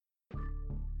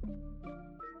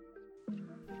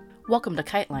Welcome to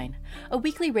KiteLine, a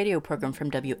weekly radio program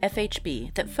from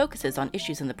WFHB that focuses on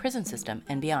issues in the prison system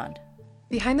and beyond.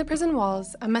 Behind the prison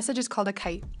walls, a message is called a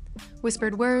kite.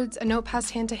 Whispered words, a note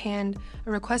passed hand to hand, a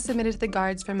request submitted to the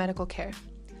guards for medical care.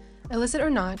 Illicit or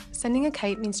not, sending a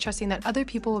kite means trusting that other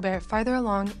people will bear it farther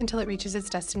along until it reaches its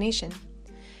destination.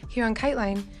 Here on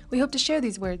KiteLine, we hope to share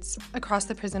these words across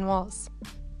the prison walls.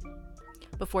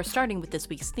 Before starting with this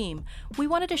week's theme, we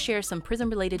wanted to share some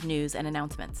prison-related news and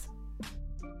announcements.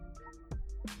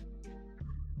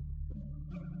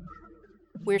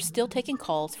 We're still taking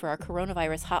calls for our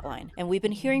coronavirus hotline, and we've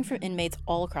been hearing from inmates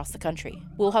all across the country.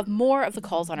 We'll have more of the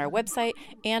calls on our website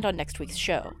and on next week's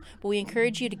show, but we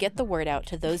encourage you to get the word out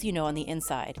to those you know on the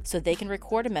inside so they can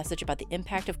record a message about the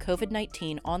impact of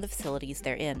COVID-19 on the facilities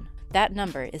they're in. That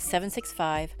number is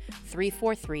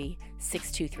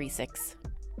 765-343-6236.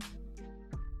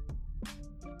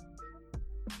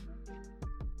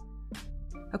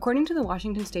 According to the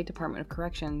Washington State Department of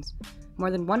Corrections, more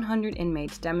than 100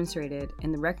 inmates demonstrated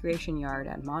in the recreation yard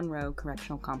at Monroe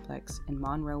Correctional Complex in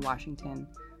Monroe, Washington,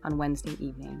 on Wednesday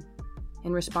evening,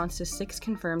 in response to 6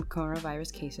 confirmed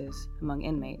coronavirus cases among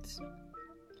inmates.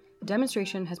 The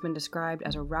demonstration has been described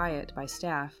as a riot by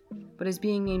staff, but is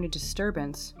being named a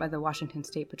disturbance by the Washington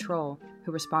State Patrol,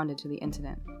 who responded to the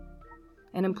incident.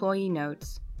 An employee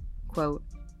notes, quote,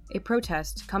 "A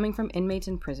protest coming from inmates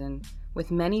in prison, with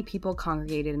many people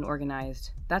congregated and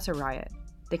organized, that's a riot.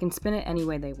 They can spin it any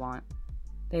way they want.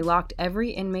 They locked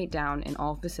every inmate down in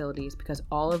all facilities because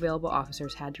all available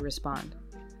officers had to respond.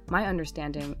 My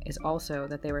understanding is also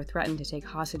that they were threatened to take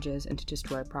hostages and to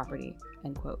destroy property,"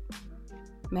 end quote.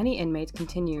 Many inmates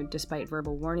continued despite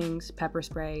verbal warnings, pepper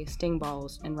spray, sting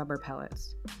balls, and rubber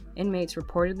pellets. Inmates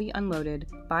reportedly unloaded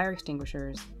fire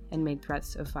extinguishers and made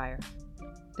threats of fire.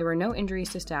 There were no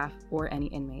injuries to staff or any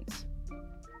inmates.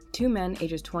 2 men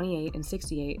ages 28 and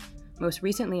 68, most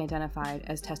recently identified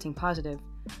as testing positive,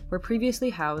 were previously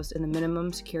housed in the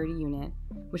Minimum Security Unit,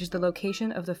 which is the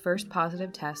location of the first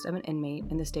positive test of an inmate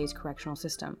in the state's correctional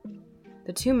system.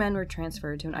 The 2 men were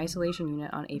transferred to an isolation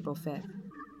unit on April 5th.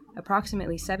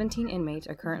 Approximately 17 inmates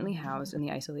are currently housed in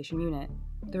the isolation unit.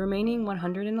 The remaining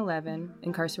 111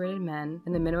 incarcerated men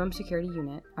in the Minimum Security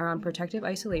Unit are on protective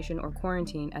isolation or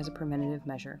quarantine as a preventative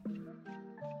measure.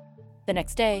 The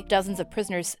next day, dozens of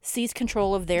prisoners seized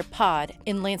control of their pod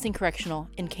in Lansing Correctional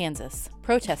in Kansas,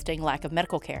 protesting lack of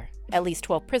medical care. At least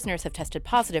 12 prisoners have tested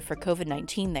positive for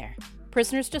COVID-19 there.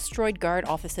 Prisoners destroyed guard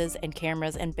offices and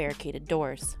cameras and barricaded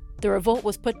doors. The revolt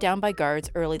was put down by guards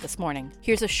early this morning.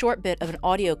 Here's a short bit of an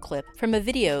audio clip from a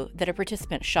video that a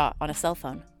participant shot on a cell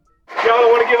phone. Y'all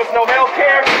don't want to give us no health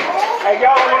care? Hey,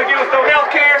 y'all don't want to give us no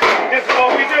health care? This is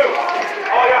what we do.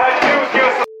 All y'all have to do is give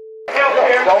us some health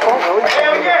care.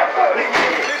 Hell yeah!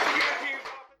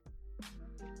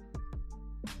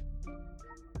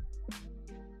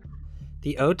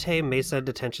 The Otay Mesa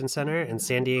Detention Center in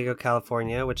San Diego,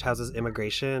 California, which houses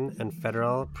immigration and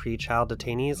federal pre-trial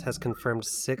detainees, has confirmed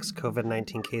 6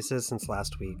 COVID-19 cases since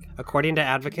last week. According to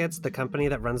advocates, the company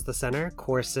that runs the center,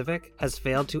 CoreCivic, has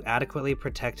failed to adequately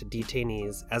protect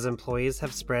detainees, as employees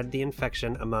have spread the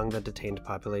infection among the detained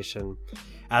population.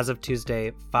 As of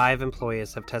Tuesday, 5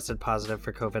 employees have tested positive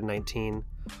for COVID-19.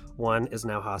 1 is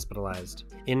now hospitalized.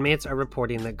 Inmates are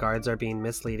reporting that guards are being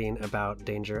misleading about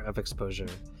danger of exposure.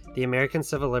 The American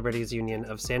Civil Liberties Union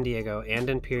of San Diego and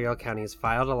Imperial Counties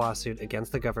filed a lawsuit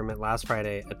against the government last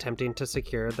Friday, attempting to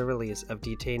secure the release of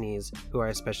detainees who are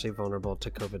especially vulnerable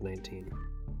to COVID-19.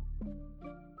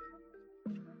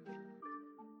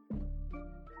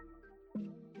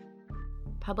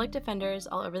 Public defenders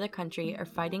all over the country are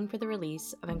fighting for the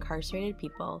release of incarcerated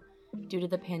people due to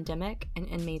the pandemic and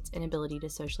inmates' inability to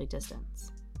socially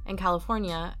distance. In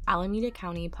California, Alameda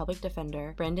County Public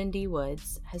Defender Brendan D.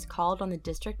 Woods has called on the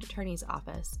District Attorney's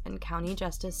Office and county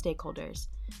justice stakeholders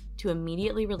to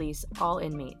immediately release all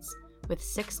inmates with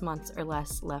 6 months or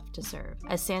less left to serve,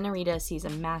 as Santa Rita sees a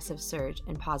massive surge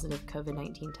in positive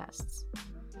COVID-19 tests.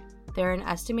 There are an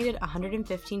estimated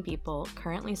 115 people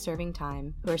currently serving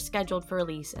time who are scheduled for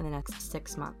release in the next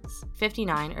 6 months.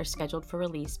 59 are scheduled for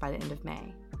release by the end of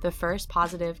May. The first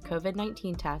positive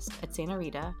COVID-19 test at Santa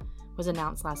Rita was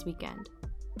announced last weekend.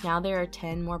 Now there are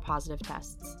 10 more positive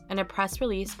tests. In a press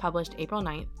release published April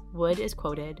 9th, Wood is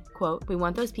quoted, quote, "We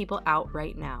want those people out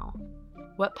right now.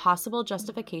 What possible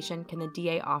justification can the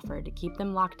DA offer to keep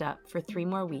them locked up for 3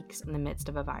 more weeks in the midst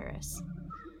of a virus?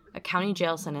 A county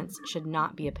jail sentence should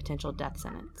not be a potential death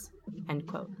sentence," end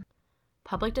quote.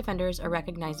 Public defenders are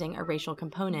recognizing a racial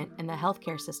component in the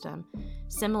healthcare system,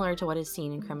 similar to what is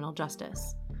seen in criminal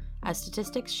justice. as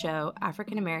statistics show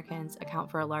African Americans account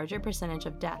for a larger percentage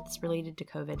of deaths related to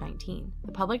COVID-19.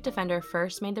 The public defender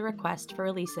first made the request for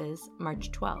releases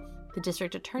March 12th. The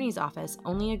district attorney's office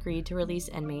only agreed to release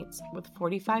inmates with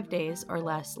 45 days or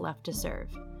less left to serve,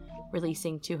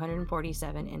 releasing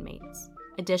 247 inmates.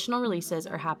 Additional releases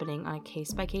are happening on a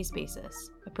case-by-case basis,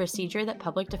 a procedure that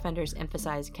public defenders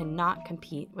emphasize cannot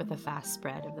compete with the fast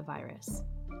spread of the virus.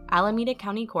 Alameda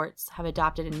County courts have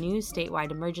adopted a new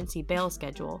statewide emergency bail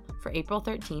schedule for April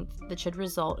 13th that should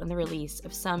result in the release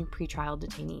of some pretrial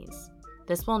detainees.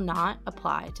 This will not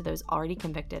apply to those already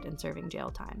convicted and serving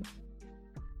jail time.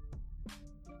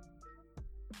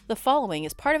 The following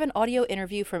is part of an audio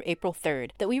interview from April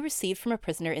 3rd that we received from a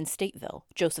prisoner in Stateville,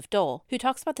 Joseph Dole, who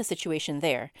talks about the situation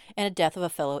there and a death of a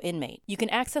fellow inmate. You can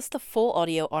access the full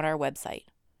audio on our website.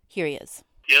 Here he is.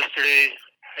 Yesterday,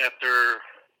 after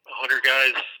 100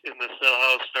 guys in the cell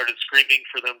house started screaming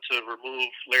for them to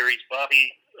remove Larry's body,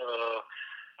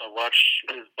 I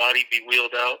watched his body be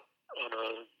wheeled out on a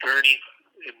gurney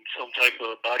in some type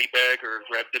of body bag or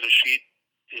wrapped in a sheet.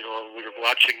 You know, we were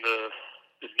watching the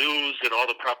news and all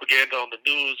the propaganda on the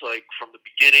news, like from the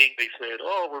beginning, they said,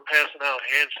 oh, we're passing out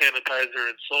hand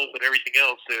sanitizer and soap and everything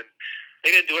else, and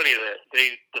they didn't do any of that.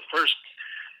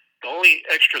 The only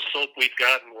extra soap we've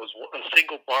gotten was a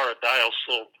single bar of Dial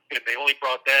soap, and they only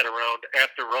brought that around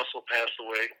after Russell passed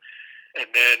away. And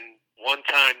then one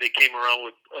time they came around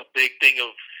with a big thing of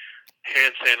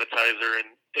hand sanitizer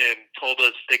and told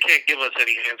us they can't give us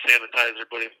any hand sanitizer,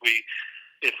 but if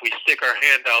we stick our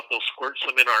hand out, they'll squirt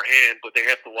some in our hand, but they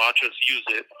have to watch us use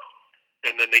it.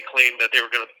 And then they claimed that they were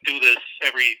going to do this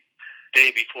every day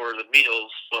before the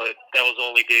meals, but that was the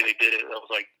only day they did it. That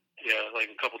was like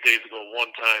a couple days ago,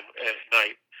 one time at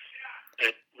night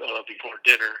before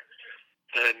dinner.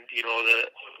 And, you know,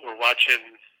 we're watching,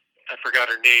 I forgot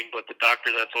her name, but the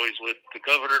doctor that's always with the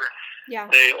governor,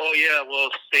 say, oh, yeah, well,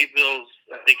 Stateville's,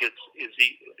 I think it's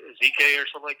Ezeke or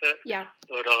something like that. Yeah.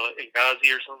 But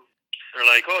Ngazi or something. They're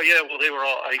like, oh, yeah, well, they were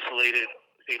all isolated.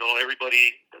 You know,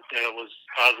 everybody that was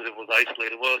positive was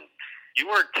isolated. Well, you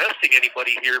weren't testing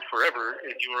anybody here forever,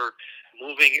 and you were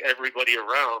moving everybody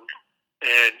around,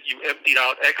 and you emptied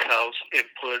out X House and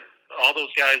put all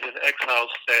those guys in X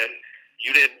House that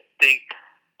you didn't think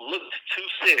looked too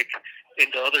sick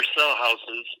into other cell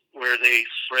houses where they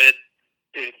spread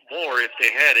it more if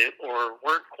they had it or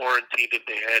weren't quarantined if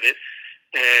they had it.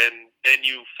 And then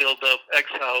you filled up X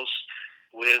House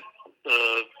with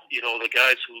the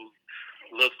guys who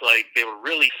looked like they were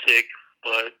really sick,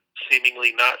 but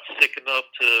seemingly not sick enough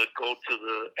to go to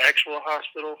the actual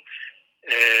hospital.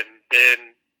 And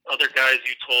then other guys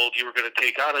you told you were going to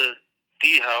take out of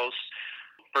D House.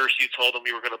 First you told them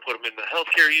you were going to put them in the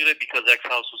healthcare unit because X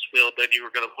House was filled. Then you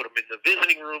were going to put them in the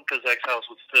visiting room because X House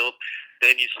was filled.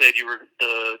 Then you said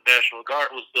the National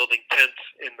Guard was building tents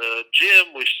in the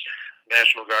gym, which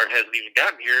National Guard hasn't even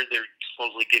gotten here. They're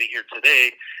supposedly getting here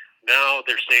today. Now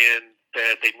they're saying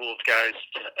that they moved guys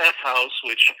to F House,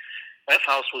 which F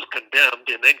House was condemned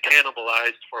and then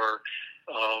cannibalized for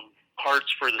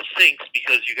parts for the sinks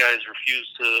because you guys refused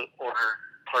to order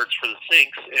parts for the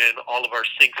sinks, and all of our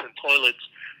sinks and toilets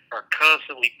are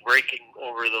constantly breaking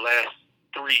over the last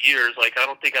 3 years. Like, I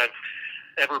don't think I've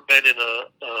ever been in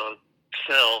a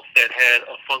cell that had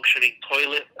a functioning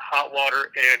toilet, hot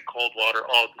water, and cold water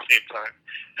all at the same time.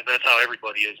 And that's how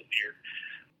everybody is in here.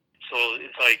 So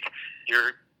it's like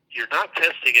you're not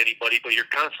testing anybody, but you're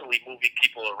constantly moving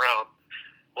people around.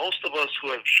 Most of us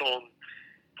who have shown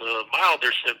the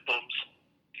milder symptoms,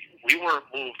 we weren't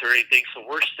moved or anything, so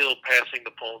we're still passing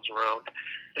the phones around.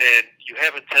 And you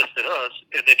haven't tested us,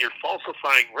 and then you're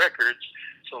falsifying records.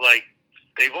 So, like,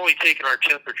 they've only taken our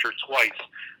temperature twice.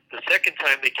 The second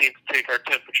time they came to take our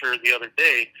temperature the other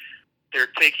day,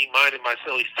 they're taking mine and my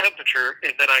celly's temperature,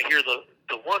 and then I hear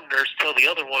the one nurse tell the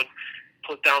other one,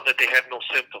 put down that they had no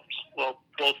symptoms. Well,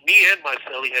 both me and my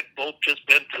celly had both just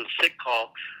been to sick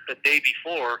call the day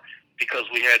before because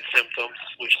we had symptoms,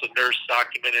 which the nurse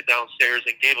documented downstairs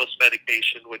and gave us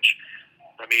medication, which,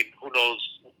 I mean, who knows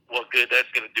what good that's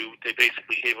going to do. They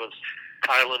basically gave us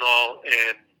Tylenol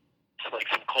and like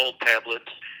some cold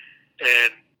tablets,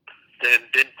 and then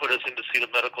didn't put us in to see the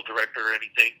medical director or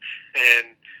anything.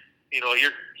 And you know,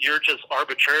 you're just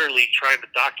arbitrarily trying to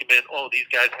document, oh, these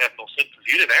guys have no symptoms.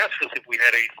 You didn't ask us if we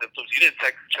had any symptoms. You didn't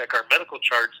check our medical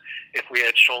charts if we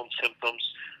had shown symptoms.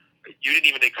 You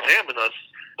didn't even examine us,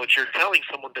 but you're telling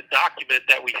someone to document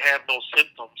that we have no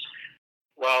symptoms.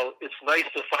 While it's nice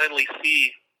to finally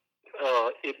see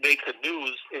it make the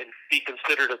news and be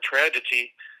considered a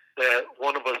tragedy that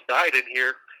one of us died in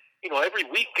here, you know, every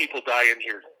week people die in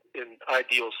here. in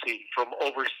IDOC from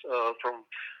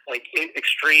like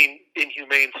extreme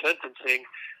inhumane sentencing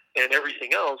and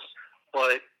everything else,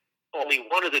 but only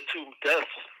one of the two deaths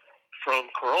from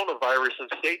coronavirus in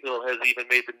Stateville has even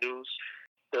made the news.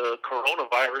 The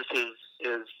coronavirus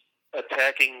is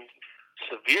attacking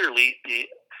severely the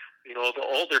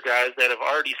older guys that have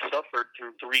already suffered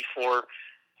through 3-4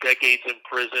 decades in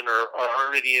prison or are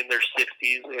already in their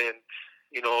 60s, and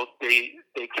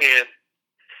they can't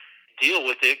deal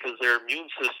with it because their immune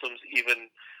system's even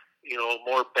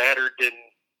more battered than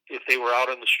if they were out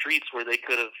on the streets where they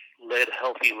could have led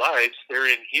healthy lives. They're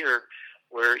in here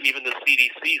where even the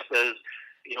CDC says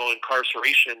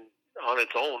incarceration on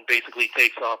its own basically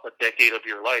takes off a decade of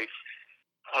your life.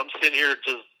 I'm sitting here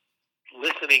just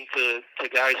listening to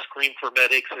guys scream for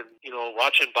medics and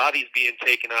watching bodies being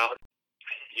taken out.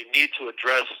 You need to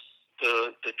address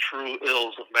the true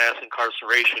ills of mass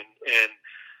incarceration, and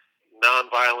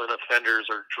nonviolent offenders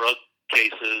or drug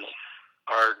cases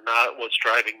are not what's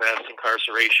driving mass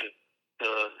incarceration.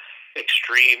 The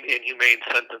extreme inhumane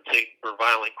sentencing for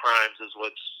violent crimes is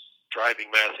what's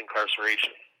driving mass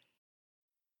incarceration.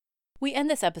 We end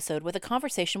this episode with a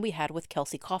conversation we had with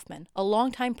Kelsey Kaufman, a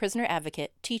longtime prisoner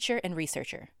advocate, teacher, and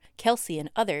researcher. Kelsey and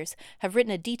others have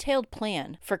written a detailed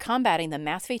plan for combating the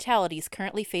mass fatalities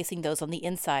currently facing those on the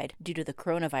inside due to the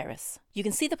coronavirus. You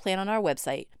can see the plan on our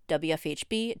website,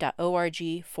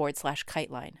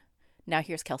 wfhb.org/KiteLine. Now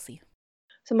here's Kelsey.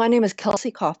 So my name is Kelsey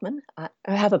Kaufman. I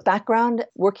have a background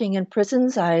working in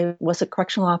prisons. I was a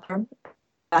correctional officer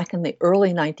back in the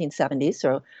early 1970s,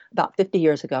 so about 50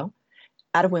 years ago,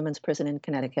 at a women's prison in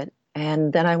Connecticut.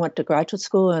 And then I went to graduate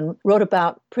school and wrote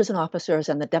about prison officers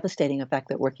and the devastating effect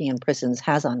that working in prisons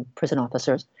has on prison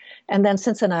officers. And then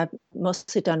since then, I've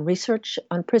mostly done research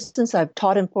on prisons. I've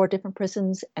taught in 4 different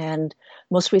prisons, and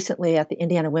most recently at the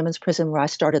Indiana Women's Prison, where I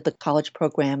started the college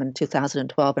program in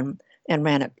 2012 and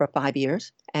ran it for 5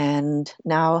 years. And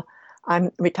now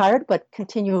I'm retired, but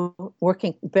continue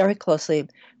working very closely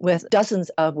with dozens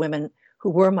of women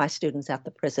who were my students at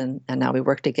the prison, and now we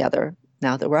work together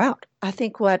now that we're out. I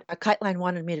think what KiteLine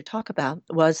wanted me to talk about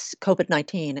was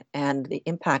COVID-19 and the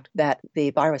impact that the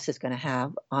virus is going to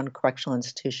have on correctional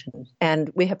institutions.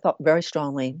 And we have felt very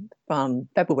strongly from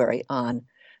February on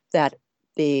that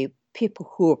the people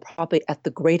who are probably at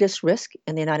the greatest risk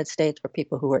in the United States are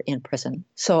people who are in prison.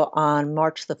 So on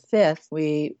March the 5th,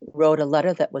 we wrote a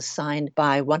letter that was signed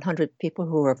by 100 people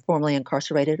who were formerly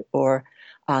incarcerated or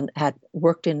had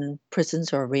worked in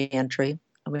prisons or reentry.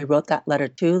 And we wrote that letter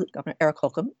to Governor Eric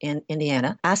Holcomb in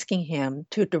Indiana, asking him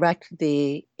to direct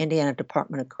the Indiana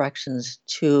Department of Corrections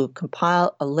to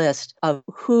compile a list of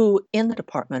who in the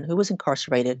department, who was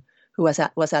incarcerated, who was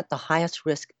at the highest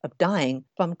risk of dying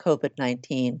from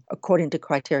COVID-19, according to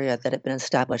criteria that had been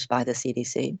established by the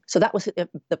CDC. So that was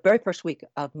the very first week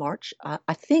of March.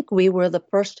 I think we were the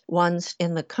first ones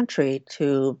in the country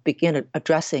to begin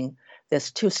addressing this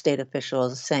to state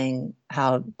officials, saying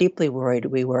how deeply worried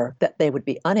we were that they would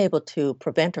be unable to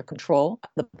prevent or control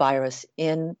the virus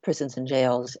in prisons and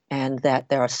jails, and that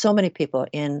there are so many people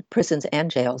in prisons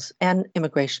and jails and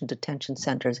immigration detention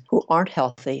centers who aren't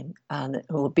healthy, who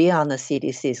will be on the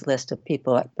CDC's list of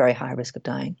people at very high risk of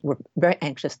dying. We're very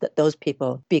anxious that those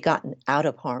people be gotten out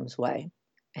of harm's way.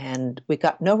 And we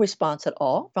got no response at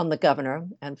all from the governor.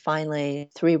 And finally,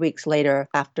 3 weeks later,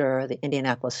 after the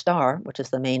Indianapolis Star, which is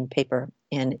the main paper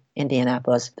in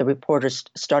Indianapolis, the reporters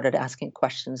started asking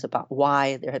questions about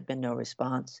why there had been no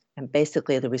response. And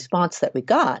basically, the response that we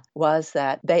got was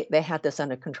that they had this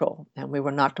under control and we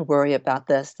were not to worry about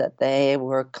this, that they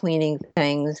were cleaning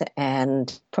things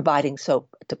and providing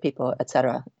soap to people, et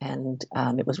cetera. And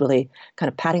it was really kind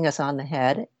of patting us on the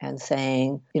head and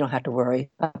saying, you don't have to worry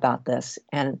about this.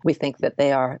 And we think that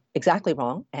they are exactly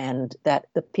wrong, and that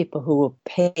the people who will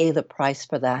pay the price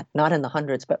for that, not in the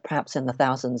hundreds, but perhaps in the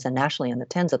thousands and nationally in the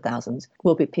tens of thousands,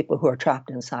 will be people who are trapped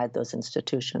inside those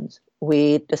institutions.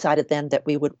 We decided then that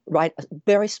we would write a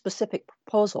very specific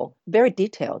proposal, very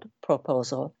detailed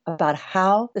proposal about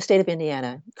how the state of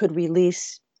Indiana could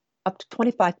release up to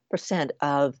 25%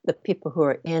 of the people who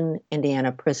are in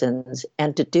Indiana prisons,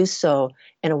 and to do so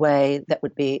in a way that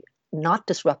would be not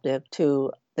disruptive to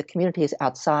the communities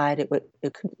outside. It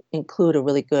could include a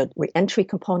really good reentry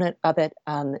component of it,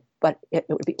 but it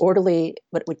would be orderly,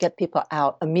 but it would get people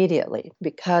out immediately.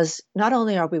 Because not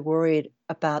only are we worried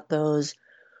about those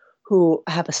who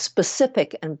have a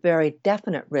specific and very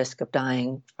definite risk of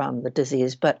dying from the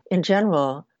disease, but in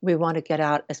general, we want to get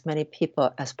out as many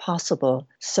people as possible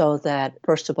so that,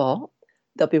 first of all,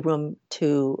 there'll be room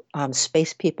to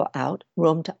space people out,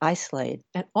 room to isolate,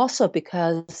 and also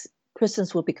because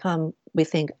prisons will become, we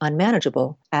think,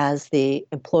 unmanageable as the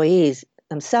employees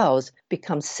themselves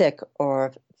become sick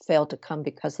or fail to come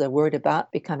because they're worried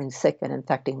about becoming sick and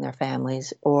infecting their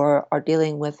families, or are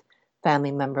dealing with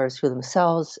family members who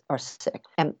themselves are sick.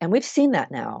 And we've seen that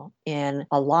now in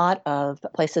a lot of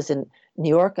places in New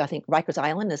York. I think Rikers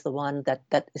Island is the one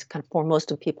that is kind of foremost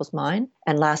in people's mind.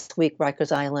 And last week,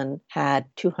 Rikers Island had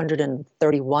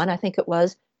 231, I think it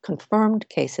was, confirmed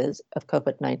cases of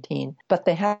COVID-19, but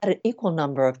they had an equal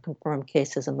number of confirmed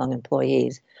cases among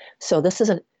employees. So this is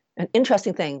an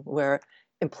interesting thing where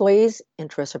employees'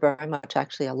 interests are very much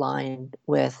actually aligned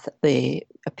with the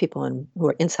people who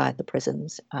are inside the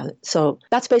prisons. So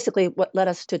that's basically what led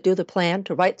us to do the plan,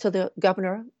 to write to the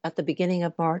governor at the beginning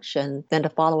of March, and then to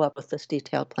follow up with this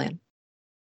detailed plan.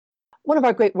 One of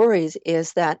our great worries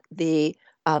is that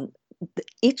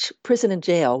each prison and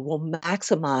jail will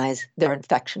maximize their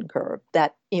infection curve.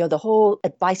 That, the whole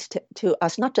advice to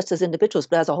us, not just as individuals,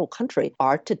 but as a whole country,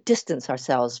 are to distance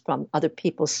ourselves from other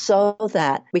people so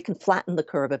that we can flatten the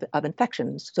curve of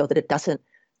infections so that it doesn't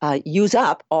use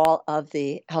up all of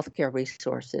the healthcare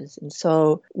resources. And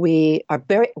so we are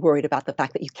very worried about the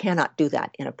fact that you cannot do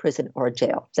that in a prison or a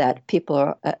jail, that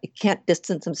people can't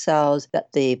distance themselves,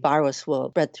 that the virus will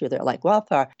spread through there like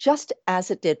wildfire, just as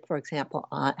it did, for example,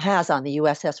 has on the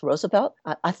USS Roosevelt.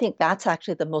 I think that's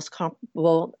actually the most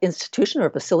comparable institution or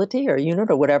facility or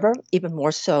unit or whatever, even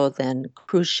more so than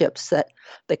cruise ships, that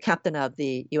the captain of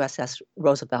the USS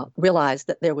Roosevelt realized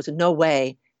that there was no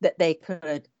way that they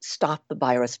could stop the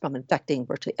virus from infecting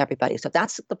virtually everybody. So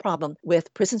that's the problem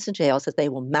with prisons and jails, that they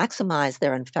will maximize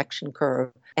their infection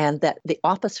curve, and that the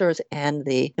officers and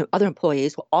the other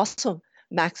employees will also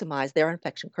maximize their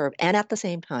infection curve, and at the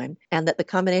same time, and that the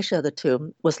combination of the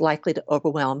two was likely to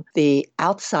overwhelm the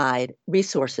outside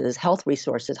resources, health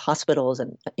resources, hospitals,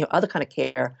 and other kind of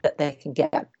care that they can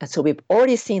get. And so we've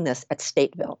already seen this at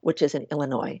Stateville, which is in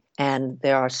Illinois. And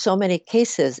there are so many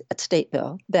cases at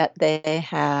Stateville that they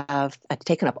have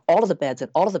taken up all of the beds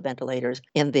and all of the ventilators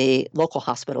in the local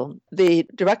hospital. The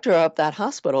director of that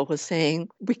hospital was saying,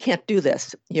 we can't do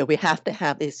this. We have to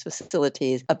have these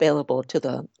facilities available to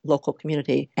the local community.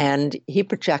 And he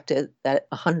projected that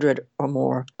 100 or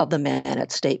more of the men at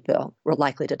Stateville were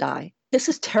likely to die. This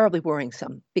is terribly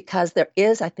worrisome because there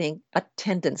is, I think, a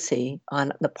tendency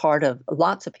on the part of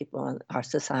lots of people in our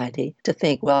society to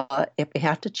think, well, if we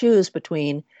have to choose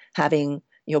between having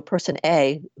person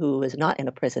A who is not in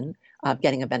a prison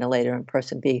getting a ventilator, and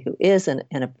person B who is in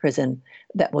a prison,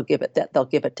 they'll give it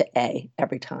to A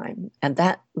every time. And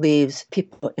that leaves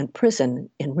people in prison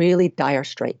in really dire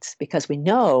straits, because we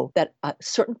know that a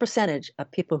certain percentage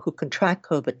of people who contract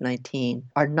COVID-19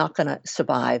 are not going to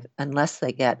survive unless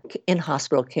they get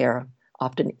in-hospital care,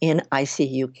 often in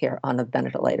ICU care on a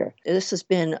ventilator. This has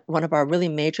been one of our really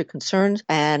major concerns,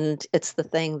 and it's the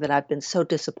thing that I've been so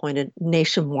disappointed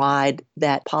nationwide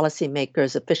that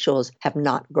policymakers, officials have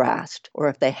not grasped, or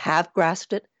if they have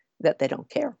grasped it, that they don't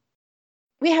care.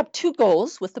 We have two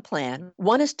goals with the plan.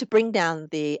 One is to bring down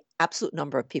the absolute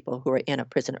number of people who are in a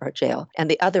prison or a jail, and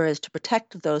the other is to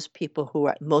protect those people who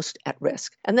are most at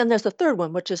risk. And then there's the third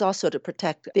one, which is also to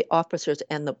protect the officers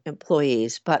and the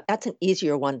employees, but that's an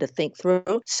easier one to think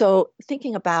through. So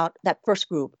thinking about that first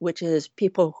group, which is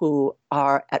people who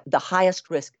are at the highest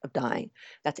risk of dying,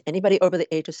 that's anybody over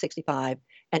the age of 65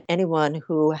 and anyone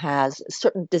who has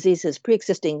certain diseases,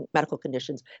 pre-existing medical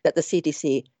conditions that the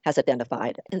CDC has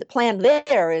identified. And the plan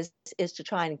there is to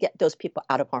try and get those people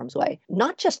out of harm's way,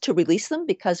 not just to release them,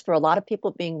 because for a lot of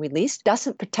people being released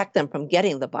doesn't protect them from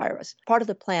getting the virus. Part of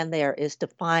the plan there is to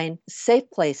find safe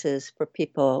places for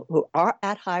people who are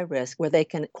at high risk where they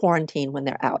can quarantine when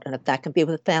they're out. And if that can be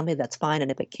with a family, that's fine.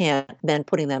 And if it can't, then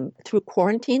putting them through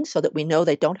quarantine so that we know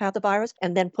they don't have the virus,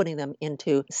 and then putting them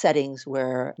into settings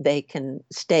where they can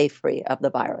stay free of the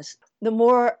virus. The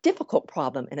more difficult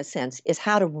problem, in a sense, is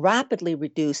how to rapidly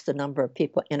reduce the number of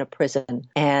people in a prison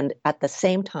and at the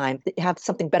same time have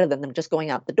something better than them just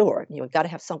going out the door. You've got to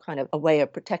have some kind of a way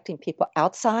of protecting people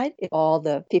outside if all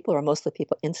the people or most of the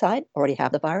people inside already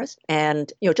have the virus,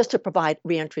 and just to provide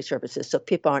reentry services so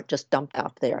people aren't just dumped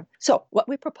out there. So what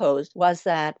we proposed was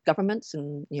that governments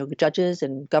and judges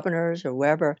and governors or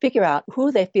wherever figure out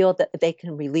who they feel that they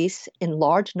can release in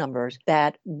large numbers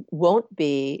that won't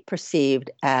be perceived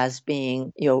as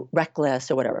being, reckless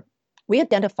or whatever. We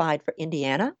identified for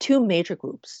Indiana two major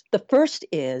groups. The first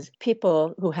is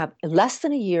people who have less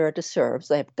than a year to serve.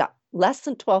 So they've got less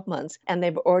than 12 months, and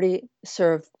they've already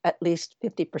served at least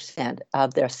 50%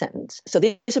 of their sentence. So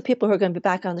these are people who are going to be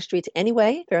back on the streets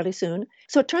anyway, fairly soon.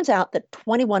 So it turns out that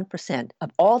 21%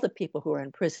 of all the people who are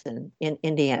in prison in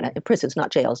Indiana, in prisons,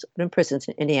 not jails, but in prisons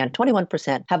in Indiana,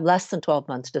 21% have less than 12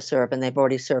 months to serve, and they've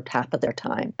already served half of their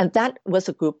time. And that was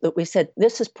a group that we said,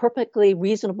 this is perfectly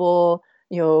reasonable,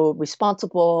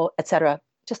 responsible, et cetera.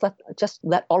 Just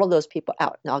let all of those people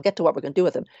out. Now, I'll get to what we're going to do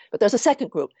with them. But there's a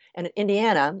second group. And in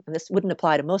Indiana, and this wouldn't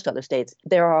apply to most other states,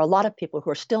 there are a lot of people who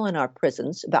are still in our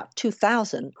prisons, about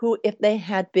 2,000, who, if they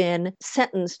had been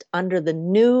sentenced under the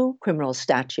new criminal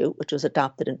statute, which was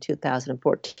adopted in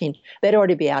 2014, they'd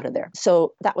already be out of there.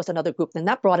 So that was another group. And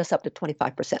that brought us up to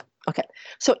 25%. Okay.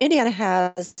 So Indiana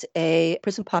has a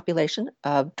prison population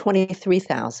of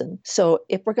 23,000. So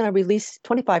if we're going to release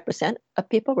 25% of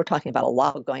people, we're talking about a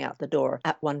lot going out the door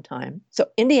at one time. So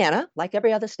Indiana, like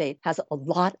every other state, has a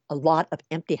lot of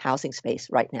empty housing space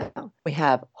right now. We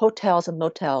have hotels and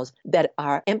motels that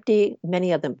are empty,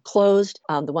 many of them closed.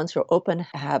 The ones who are open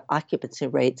have occupancy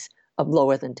rates of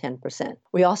lower than 10%.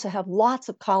 We also have lots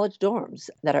of college dorms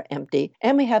that are empty,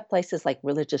 and we have places like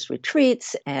religious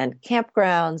retreats and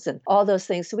campgrounds and all those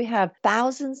things. So we have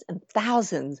thousands and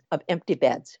thousands of empty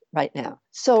beds right now.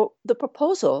 So the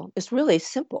proposal is really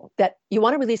simple, that you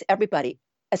want to release everybody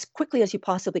as quickly as you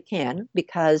possibly can,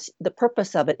 because the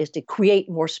purpose of it is to create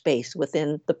more space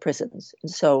within the prisons. And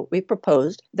so we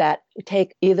proposed that you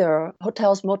take either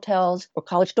hotels, motels, or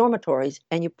college dormitories,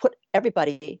 and you put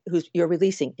everybody who you're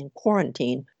releasing in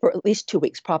quarantine for at least 2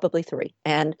 weeks, probably 3.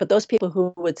 And for those people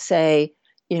who would say,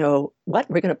 what?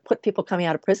 We're going to put people coming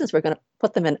out of prisons, we're going to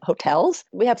put them in hotels.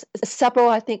 We have several,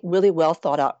 I think, really well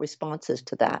thought out responses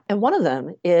to that. And one of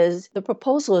them is the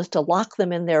proposal is to lock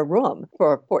them in their room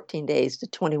for 14 days to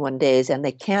 21 days, and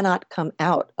they cannot come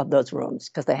out of those rooms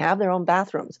because they have their own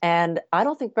bathrooms. And I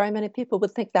don't think very many people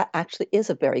would think that actually is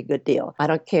a very good deal. I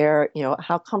don't care,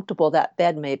 how comfortable that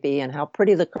bed may be and how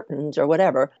pretty the curtains or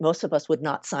whatever. Most of us would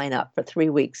not sign up for 3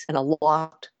 weeks in a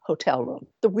locked hotel room.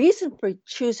 The reason for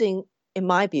choosing, in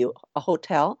my view, a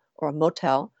hotel or a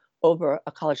motel over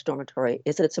a college dormitory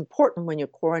is that it's important when you're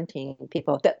quarantining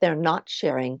people that they're not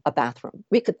sharing a bathroom.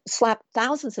 We could slap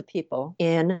thousands of people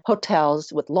in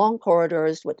hotels with long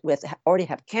corridors, with already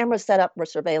have cameras set up for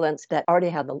surveillance, that already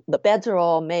have the beds are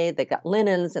all made, they've got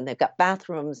linens and they've got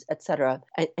bathrooms, etc.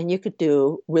 And you could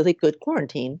do really good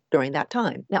quarantine during that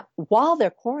time. Now, while they're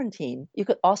quarantined, you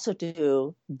could also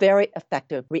do very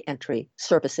effective reentry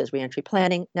services, reentry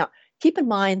planning. Now, keep in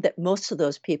mind that most of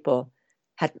those people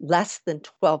had less than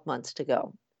 12 months to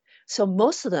go. So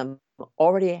most of them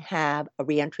already have a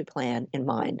reentry plan in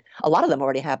mind. A lot of them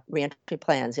already have reentry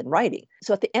plans in writing.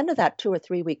 So at the end of that 2 or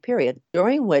 3 week period,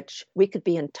 during which we could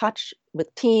be in touch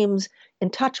with teams,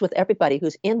 in touch with everybody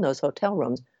who's in those hotel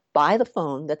rooms, by the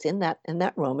phone that's in that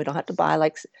room. We don't have to buy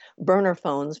like burner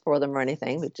phones for them or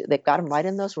anything. They've got them right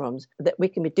in those rooms, that we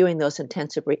can be doing those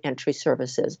intensive reentry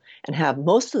services and have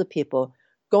most of the people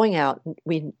going out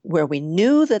where we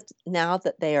knew that now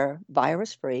that they are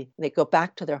virus free, they go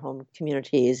back to their home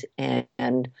communities and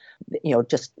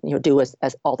do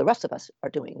as all the rest of us are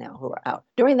doing now who are out.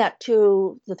 During that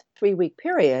 2 to 3 week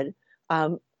period,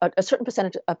 a certain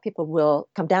percentage of people will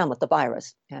come down with the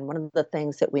virus. And one of the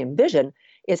things that we envision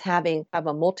is have a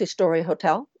multi-story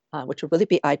hotel, which would really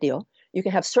be ideal. You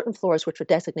can have certain floors which are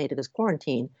designated as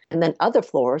quarantine, and then other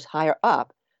floors higher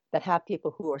up that have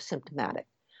people who are symptomatic.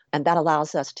 And that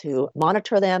allows us to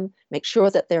monitor them, make sure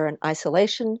that they're in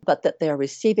isolation, but that they're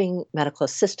receiving medical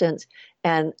assistance,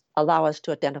 and allow us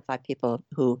to identify people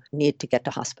who need to get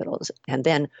to hospitals. And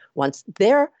then once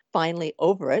they're finally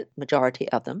over it, majority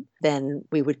of them, then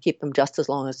we would keep them just as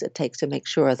long as it takes to make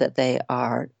sure that they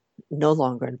are no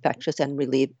longer infectious and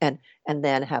relieve, and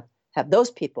then have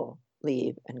those people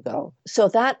leave and go. So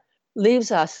that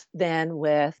leaves us then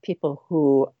with people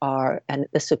who are, and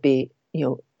this would be,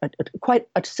 quite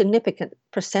a significant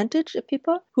percentage of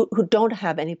people who don't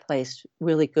have any place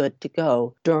really good to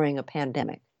go during a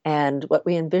pandemic. And what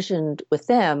we envisioned with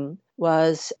them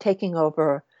was taking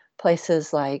over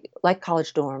places like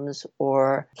college dorms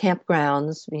or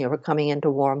campgrounds. We're coming into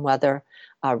warm weather,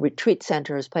 retreat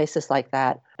centers, places like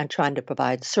that, and trying to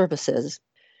provide services.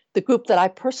 The group that I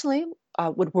personally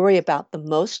would worry about the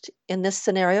most in this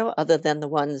scenario, other than the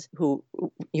ones who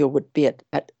would be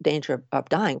at danger of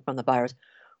dying from the virus,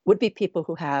 would be people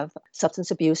who have substance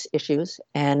abuse issues.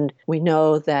 And we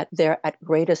know that they're at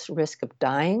greatest risk of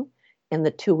dying in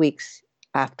the 2 weeks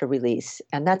after release.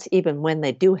 And that's even when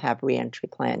they do have reentry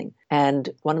planning. And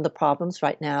one of the problems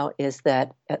right now is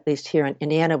that, at least here in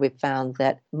Indiana, we've found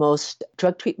that most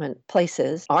drug treatment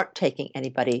places aren't taking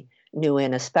anybody new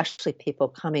in, especially people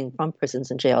coming from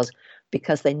prisons and jails,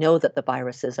 because they know that the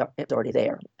virus is already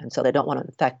there. And so they don't want to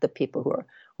infect the people who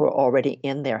are already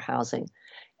in their housing.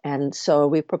 And so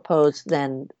we propose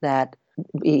then that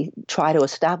we try to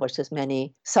establish as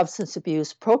many substance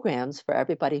abuse programs for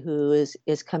everybody who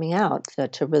is coming out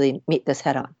to really meet this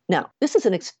head on. Now, this is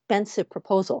an expensive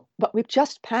proposal, but we've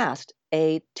just passed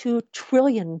a $2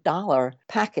 trillion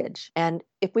package. And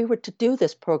if we were to do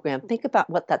this program, think about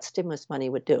what that stimulus money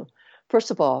would do.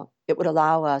 First of all, it would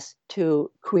allow us to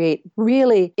create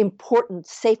really important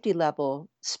safety level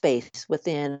space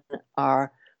within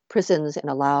our prisons and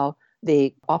allow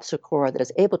the officer corps that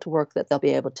is able to work, that they'll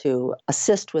be able to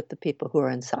assist with the people who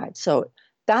are inside. So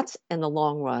that's, in the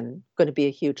long run, going to be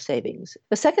a huge savings.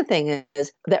 The second thing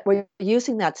is that we're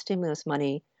using that stimulus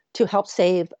money to help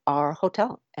save our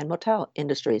hotel and motel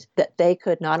industries, that they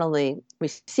could not only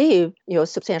receive,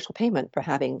 substantial payment for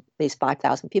having these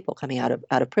 5,000 people coming out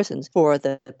of prisons for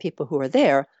the people who are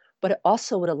there, but it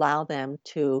also would allow them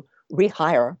to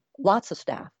rehire lots of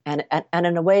staff and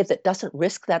in a way that doesn't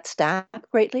risk that staff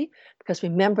greatly, because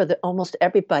remember that almost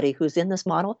everybody who's in this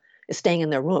model is staying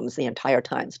in their rooms the entire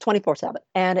time. It's 24/7.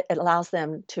 And it allows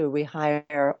them to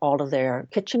rehire all of their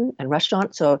kitchen and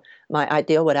restaurant. So my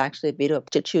ideal would actually be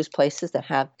to choose places that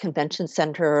have convention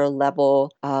center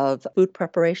level of food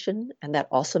preparation. And that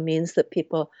also means that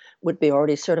people would be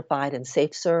already certified in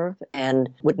Safe Serve and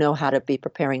would know how to be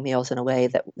preparing meals in a way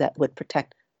that would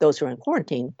protect those who are in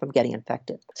quarantine from getting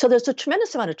infected. So there's a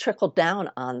tremendous amount of trickle down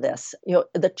on this.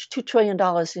 The $2 trillion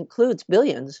includes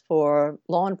billions for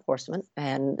law enforcement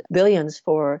and billions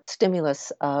for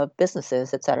stimulus of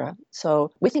businesses, et cetera.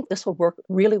 So we think this will work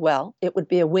really well. It would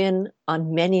be a win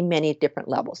on many, many different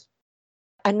levels.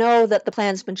 I know that the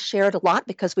plan's been shared a lot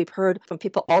because we've heard from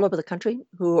people all over the country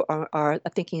who are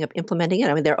thinking of implementing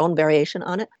it, their own variation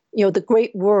on it. The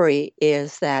great worry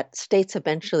is that states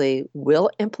eventually will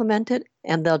implement it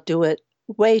and they'll do it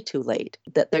way too late,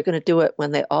 that they're going to do it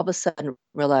when they all of a sudden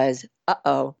realize,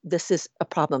 this is a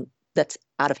problem that's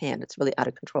out of hand. It's really out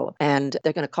of control. And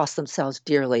they're going to cost themselves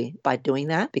dearly by doing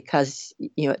that because,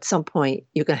 at some point,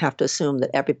 you're going to have to assume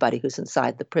that everybody who's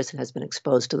inside the prison has been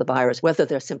exposed to the virus, whether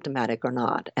they're symptomatic or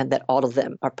not, and that all of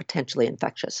them are potentially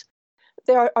infectious.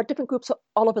 There are different groups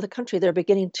all over the country that are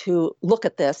beginning to look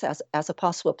at this as a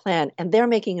possible plan, and they're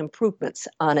making improvements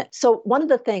on it. So one of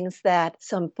the things that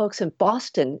some folks in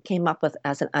Boston came up with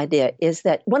as an idea is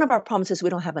that one of our problems is we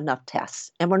don't have enough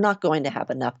tests, and we're not going to have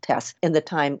enough tests in the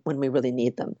time when we really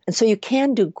need them. And so you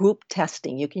can do group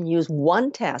testing. You can use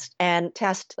one test and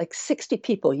test like 60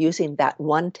 people using that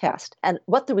one test. And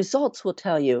what the results will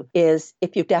tell you is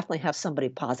if you definitely have somebody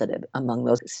positive among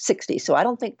those 60. So I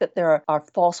don't think that there are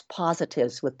false positives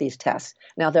with these tests.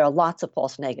 Now, there are lots of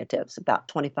false negatives, about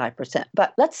 25%.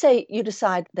 But let's say you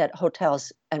decide that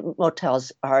hotels and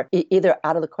motels are either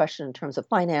out of the question in terms of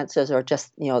finances or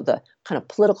just, the kind of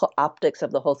political optics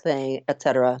of the whole thing, et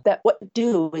cetera. That what you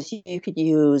do is you could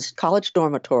use college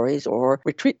dormitories or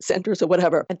retreat centers or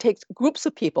whatever and take groups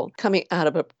of people coming out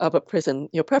of a prison,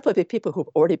 preferably people who've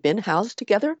already been housed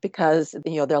together because,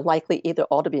 they're likely either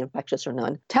all to be infectious or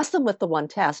none. Test them with the one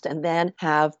test and then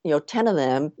have, 10 of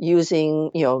them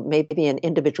using, maybe in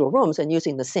individual rooms and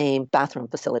using the same bathroom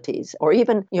facilities, or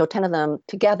even, 10 of them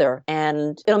together.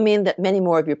 And it'll mean that many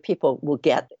more of your people will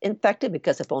get infected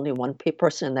because if only one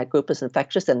person in that group is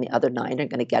infectious, then the other 9 are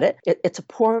going to get it. It's a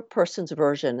poor person's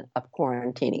version of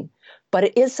quarantining. But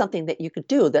it is something that you could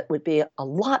do that would be a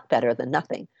lot better than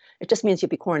nothing. It just means you'd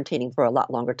be quarantining for a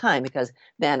lot longer time because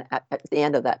then at the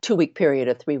end of that 2-week period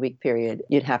or 3-week period,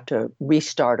 you'd have to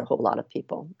restart a whole lot of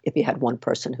people if you had one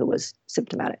person who was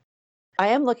symptomatic. I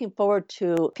am looking forward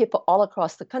to people all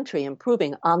across the country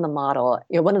improving on the model.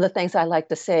 One of the things I like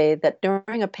to say that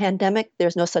during a pandemic,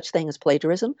 there's no such thing as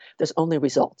plagiarism. There's only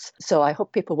results. So I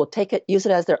hope people will take it, use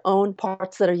it as their own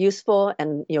parts that are useful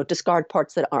and, discard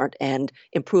parts that aren't and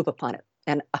improve upon it.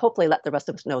 And hopefully let the rest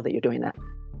of us know that you're doing that.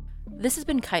 This has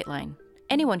been KiteLine.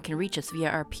 Anyone can reach us via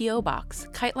our P.O. Box,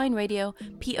 KiteLine Radio,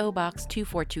 P.O. Box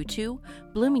 2422,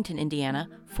 Bloomington, Indiana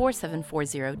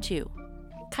 47402.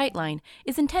 KiteLine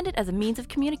is intended as a means of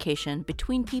communication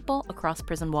between people across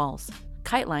prison walls.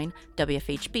 KiteLine,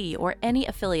 WFHB, or any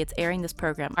affiliates airing this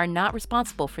program are not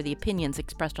responsible for the opinions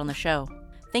expressed on the show.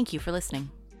 Thank you for listening.